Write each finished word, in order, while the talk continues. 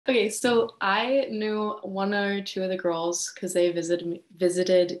Okay, so I knew one or two of the girls because they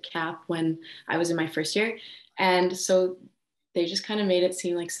visited CAP when I was in my first year, and so they just kind of made it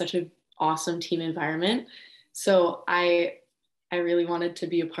seem like such an awesome team environment. So I really wanted to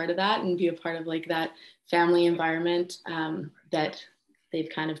be a part of that and be a part of like that family environment that they've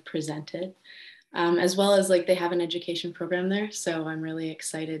kind of presented, as well as like they have an education program there. So I'm really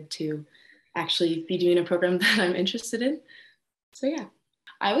excited to actually be doing a program that I'm interested in. So yeah.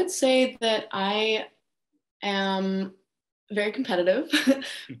 I would say that I am very competitive,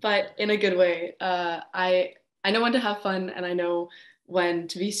 but in a good way. I know when to have fun and I know when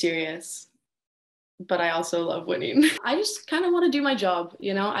to be serious, but I also love winning. I just kind of want to do my job,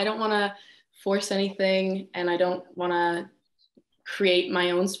 you know? I don't want to force anything and I don't want to create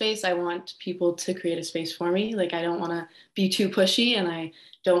my own space. I want people to create a space for me. Like I don't want to be too pushy and I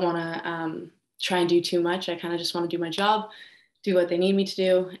don't want to try and do too much. I kind of just want to do my job, do what they need me to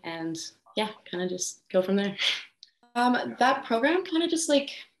do, and yeah, kind of just go from there. That program kind of just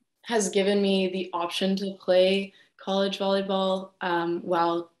like has given me the option to play college volleyball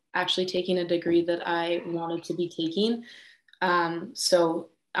while actually taking a degree that I wanted to be taking. So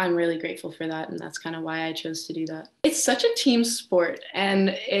I'm really grateful for that, and that's kind of why I chose to do that. It's such a team sport,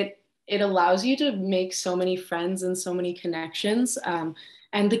 and it allows you to make so many friends and so many connections.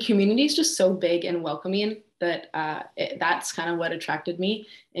 And the community is just so big and welcoming that that's kind of what attracted me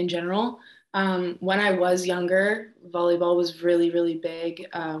in general. When I was younger, volleyball was really, really big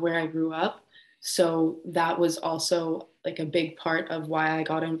where I grew up. So that was also like a big part of why I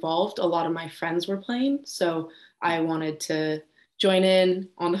got involved. A lot of my friends were playing, so I wanted to join in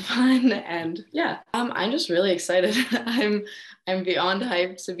on the fun and yeah, I'm just really excited. I'm beyond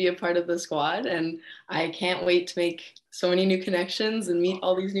hyped to be a part of the squad and I can't wait to make so many new connections and meet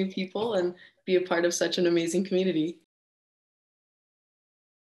all these new people and be a part of such an amazing community.